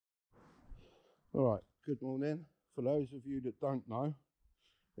All right, good morning. For those of you that don't know,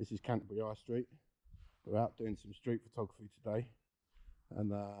 this is Canterbury High Street. We're out doing some street photography today,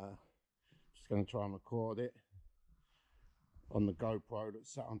 and just going to try and record it on the GoPro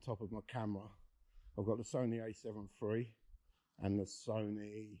that's sat on top of my camera. I've got the Sony a7 III and the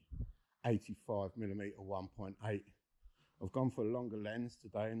Sony 85mm 1.8. I've gone for a longer lens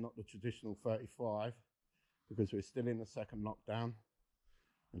today and not the traditional 35 because we're still in the second lockdown.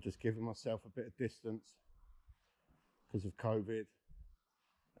 And just giving myself a bit of distance because of COVID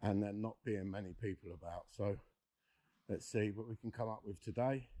and there not being many people about. So let's see what we can come up with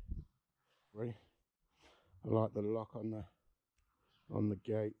today. I like the lock on the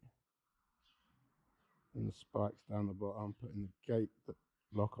gate and the spikes down the bottom, putting the gate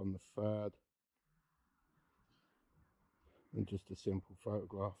lock on the third, and just a simple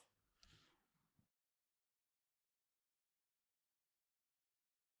photograph.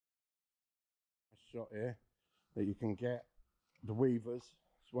 Shot here that you can get the Weavers.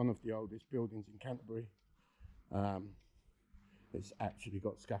 It's one of the oldest buildings in Canterbury. It's actually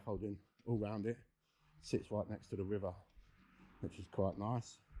got scaffolding all around it. Sits right next to the river, which is quite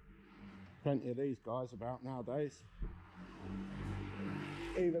nice. Plenty of these guys about nowadays,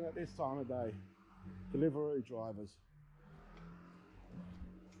 even at this time of day. Delivery drivers.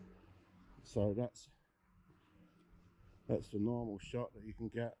 So that's the normal shot that you can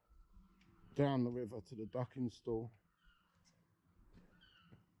get down the river to the ducking stall.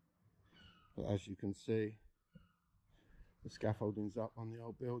 But as you can see, the scaffolding's up on the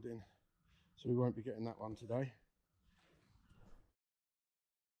old building, so we won't be getting that one today.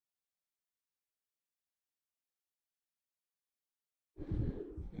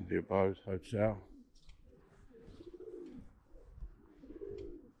 The Abode Hotel.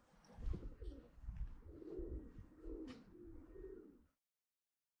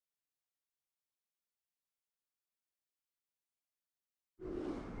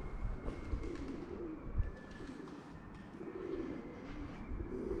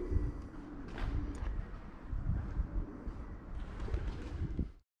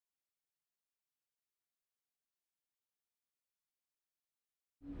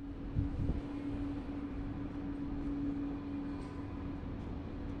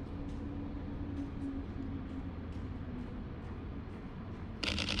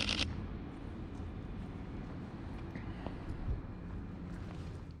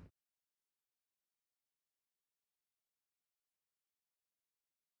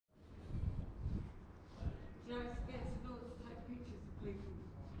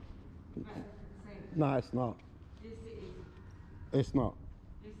 No, it's not. Yes, it is. It's not.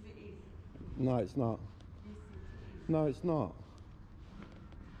 Yes, it is. No, it's not. Yes, it is. No, it's not.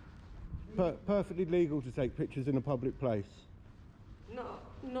 Perfectly legal to take pictures in a public place. Not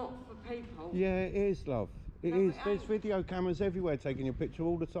for people. Yeah, it is, love. It No, is. but There's video cameras everywhere taking your picture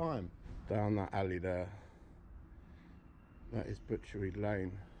all the time. Down that alley there. That is Butchery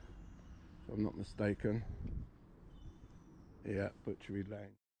Lane, if I'm not mistaken. Yeah, Butchery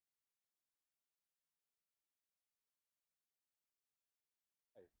Lane.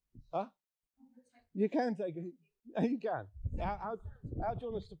 Huh? You can take it. You can. How do you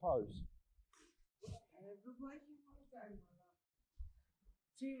want us to pose? Whatever way you want to go, my love.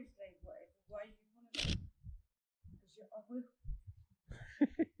 Seriously, whatever way you want to go. Because I will.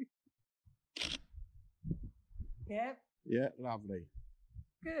 Yeah. Yeah, lovely.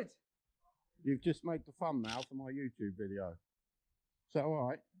 Good. You've just made the thumbnail for my YouTube video. Is that all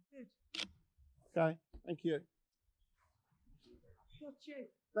right? Good. Okay, thank you. Got you.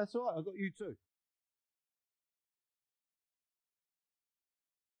 That's all right, I've got you too.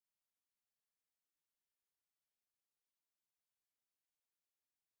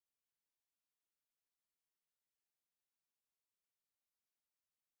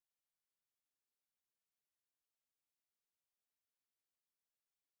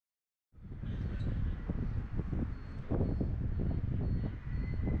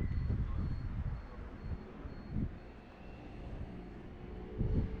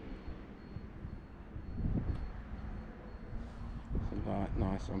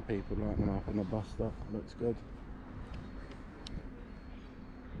 Nice on people lighting them up on the bus stop. Looks good.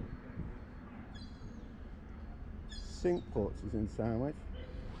 Sink Ports is in Sandwich.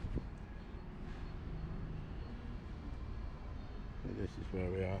 And this is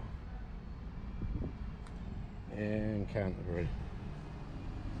where we are. In Canterbury.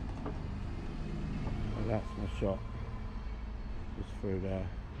 And that's my shot. Just through there.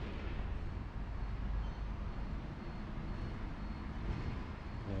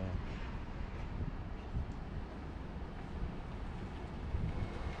 Yeah.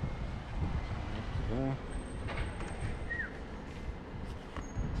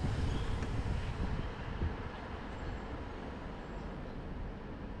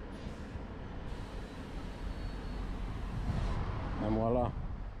 voila.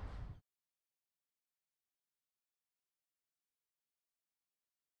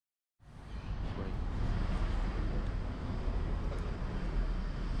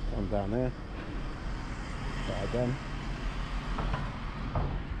 Come down there. Start again.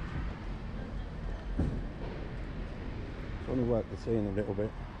 Just want to work the scene a little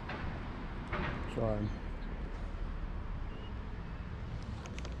bit. Try and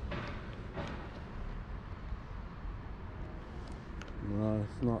no,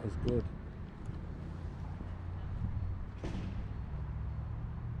 it's not as good.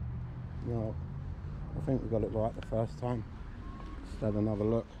 No, I think we got it right the first time. Just have another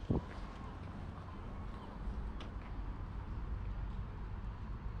look. Let's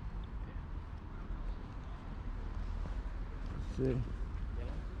see.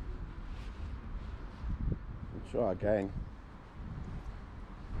 We'll try again.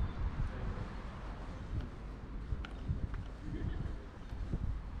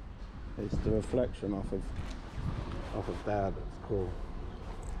 It's the reflection off of there that's cool.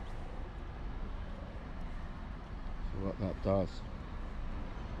 So what that does.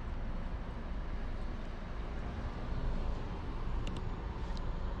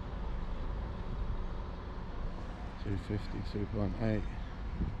 $250, 2.8.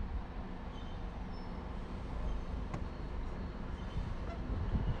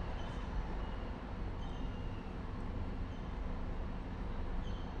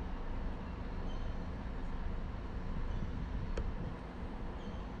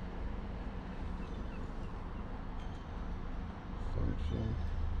 Function.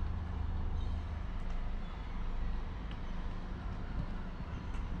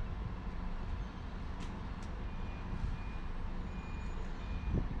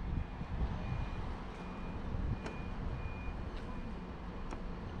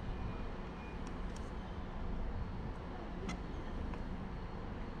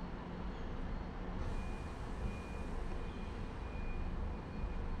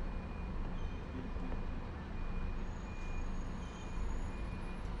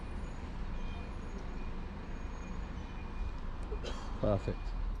 Perfect.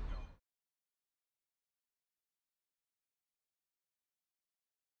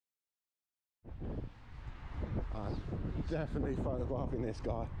 I'm definitely photographing this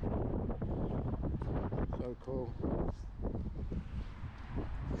guy. So cool.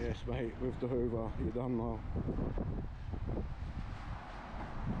 Yes mate, with the Hoover, you done well.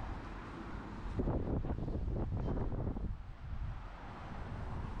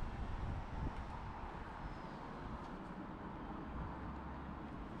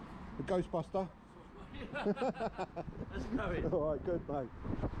 The Ghostbuster. Let's go. Alright, good mate.